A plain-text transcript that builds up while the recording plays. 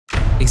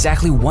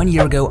Exactly 1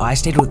 year ago, I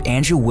stayed with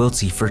Andrew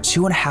Wiltse for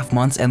 2.5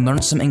 months and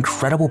learned some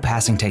incredible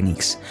passing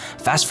techniques.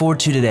 Fast forward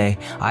to today,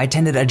 I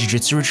attended a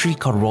jiu-jitsu retreat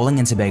called Rolling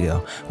in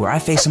Tobago, where I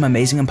faced some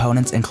amazing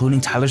opponents including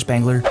Tyler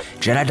Spangler,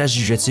 Jedi Does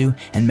Jiu-Jitsu,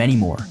 and many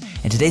more.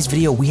 In today's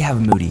video, we have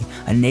Moody,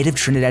 a native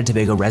Trinidad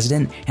Tobago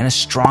resident and a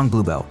strong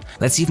blue belt.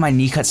 Let's see if my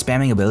knee cut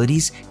spamming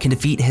abilities can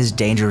defeat his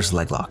dangerous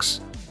leg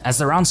locks. As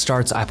the round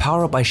starts, I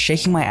power up by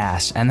shaking my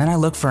ass, and then I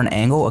look for an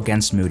angle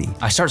against Moody.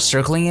 I start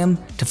circling him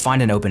to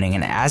find an opening,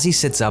 and as he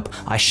sits up,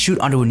 I shoot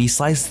onto a knee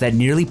slice that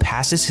nearly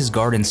passes his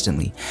guard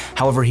instantly.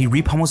 However, he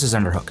repummels his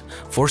underhook,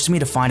 forcing me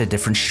to find a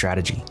different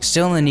strategy.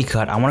 Still in the knee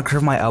cut, I want to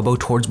curve my elbow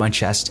towards my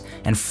chest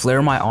and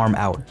flare my arm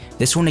out.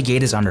 This will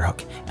negate his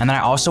underhook, and then I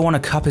also want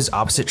to cup his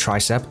opposite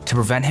tricep to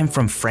prevent him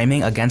from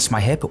framing against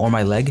my hip or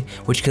my leg,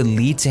 which could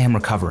lead to him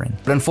recovering.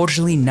 But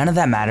unfortunately, none of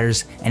that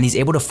matters, and he's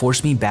able to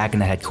force me back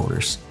into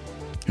headquarters.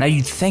 Now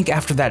you'd think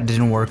after that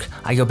didn't work,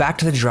 I go back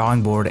to the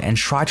drawing board and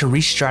try to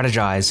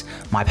re-strategize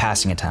my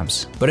passing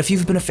attempts. But if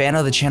you've been a fan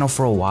of the channel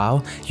for a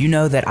while, you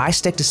know that I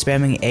stick to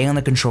spamming A on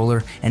the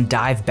controller and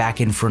dive back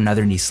in for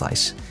another knee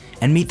slice,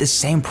 and meet the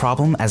same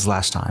problem as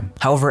last time.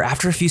 However,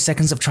 after a few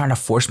seconds of trying to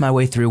force my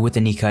way through with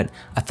the knee cut,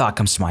 a thought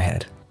comes to my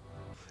head.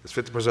 It's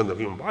 50% of the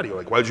human body.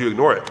 Like, why did you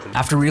ignore it?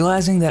 After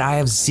realizing that I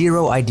have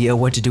zero idea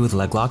what to do with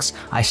leg locks,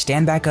 I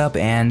stand back up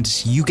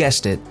and, you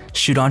guessed it,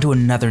 shoot onto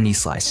another knee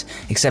slice.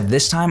 Except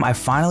this time, I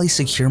finally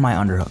secure my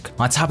underhook.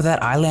 On top of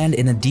that, I land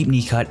in a deep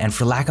knee cut, and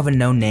for lack of a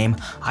known name,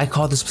 I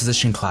call this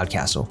position Cloud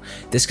Castle.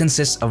 This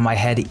consists of my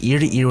head ear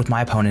to ear with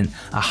my opponent,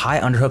 a high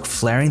underhook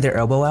flaring their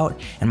elbow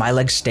out, and my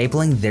leg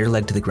stapling their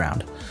leg to the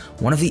ground.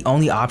 One of the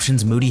only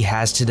options Moody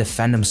has to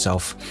defend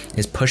himself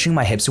is pushing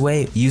my hips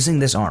away using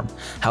this arm.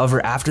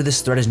 However, after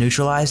this threat is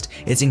neutralized,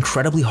 it's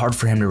incredibly hard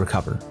for him to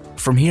recover.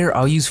 From here,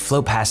 I'll use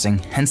float passing,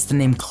 hence the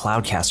name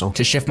Cloud Castle,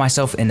 to shift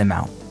myself into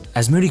mount.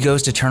 As Moody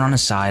goes to turn on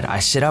his side, I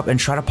sit up and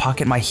try to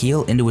pocket my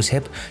heel into his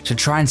hip to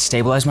try and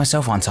stabilize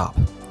myself on top.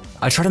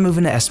 I try to move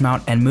into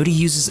S-mount, and Moody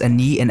uses a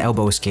knee and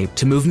elbow escape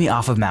to move me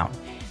off of mount.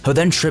 He'll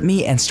then trip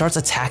me and starts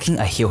attacking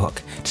a heel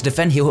hook. To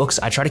defend heel hooks,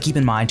 I try to keep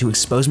in mind to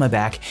expose my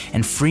back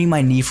and free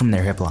my knee from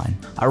their hip line.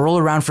 I roll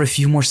around for a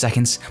few more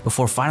seconds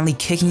before finally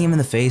kicking him in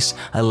the face,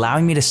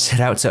 allowing me to sit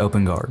out to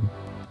open guard.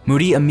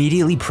 Moody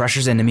immediately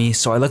pressures into me,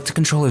 so I look to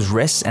control his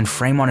wrists and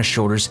frame on his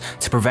shoulders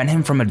to prevent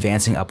him from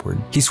advancing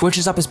upward. He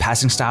switches up his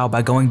passing style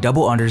by going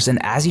double unders, and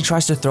as he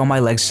tries to throw my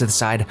legs to the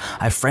side,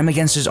 I frame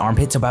against his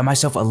armpit to buy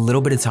myself a little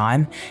bit of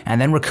time,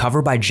 and then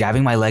recover by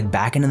jabbing my leg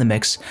back into the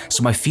mix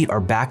so my feet are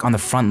back on the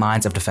front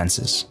lines of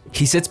defenses.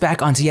 He sits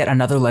back onto yet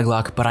another leg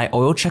lock, but I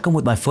oil check him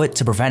with my foot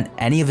to prevent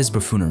any of his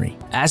buffoonery.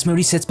 As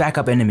Moody sits back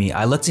up into me,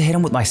 I look to hit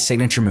him with my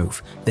signature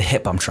move, the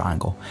hip bump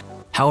triangle.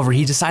 However,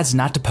 he decides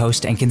not to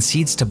post and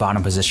concedes to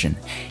bottom position.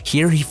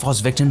 Here, he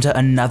falls victim to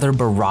another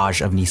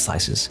barrage of knee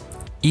slices.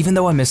 Even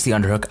though I missed the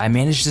underhook, I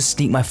managed to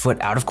sneak my foot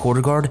out of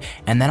quarter guard,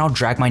 and then I'll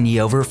drag my knee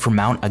over for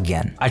mount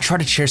again. I try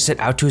to chair sit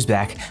out to his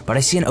back, but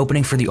I see an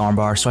opening for the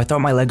armbar, so I throw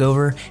my leg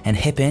over and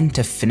hip in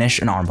to finish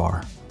an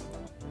armbar.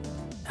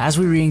 As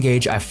we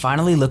re-engage, I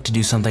finally look to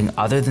do something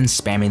other than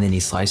spamming the knee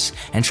slice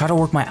and try to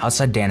work my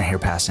outside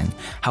Danaher passing.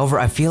 However,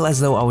 I feel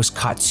as though I was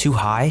caught too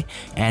high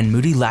and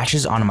Moody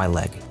latches onto my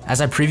leg. As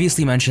I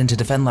previously mentioned, to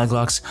defend leg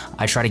locks,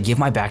 I try to give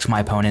my back to my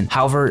opponent.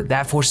 However,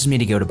 that forces me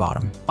to go to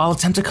bottom. I'll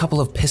attempt a couple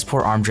of piss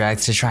poor arm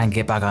drags to try and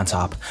get back on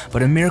top,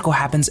 but a miracle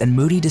happens and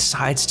Moody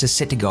decides to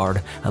sit to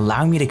guard,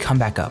 allowing me to come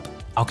back up.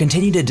 I'll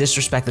continue to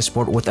disrespect the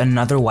sport with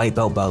another white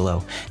belt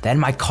bolo. Then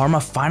my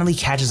karma finally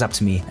catches up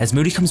to me as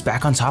Moody comes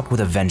back on top with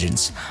a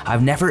vengeance.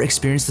 I've never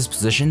experienced this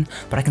position,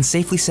 but I can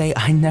safely say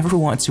I never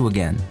want to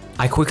again.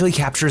 I quickly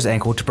capture his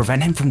ankle to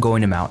prevent him from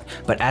going to mount,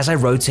 but as I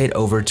rotate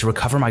over to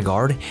recover my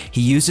guard,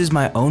 he uses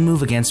my own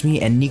move against me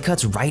and knee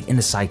cuts right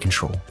into side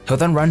control. He'll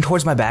then run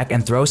towards my back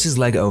and throws his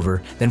leg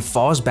over, then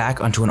falls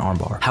back onto an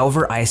armbar.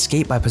 However, I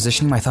escape by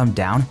positioning my thumb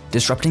down,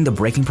 disrupting the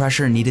braking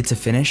pressure needed to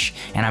finish,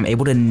 and I'm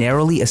able to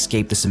narrowly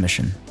escape the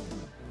submission.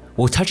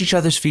 We'll touch each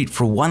other's feet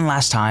for one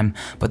last time,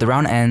 but the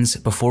round ends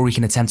before we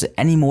can attempt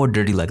any more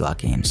dirty leg lock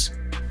games.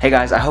 Hey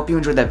guys, I hope you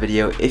enjoyed that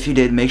video. If you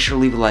did, make sure to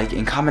leave a like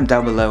and comment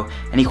down below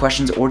any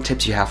questions or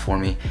tips you have for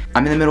me.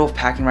 I'm in the middle of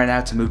packing right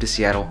now to move to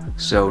Seattle,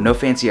 so no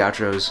fancy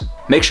outros.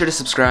 Make sure to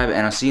subscribe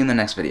and I'll see you in the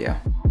next video.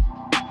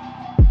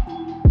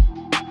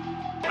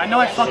 I know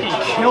I fucking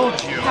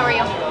killed you. How are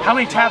you? How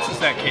many taps is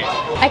that kid?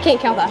 I can't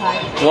count that high.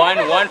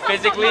 One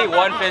physically,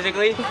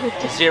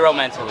 0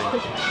 mentally.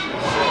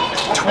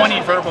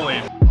 20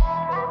 verbally.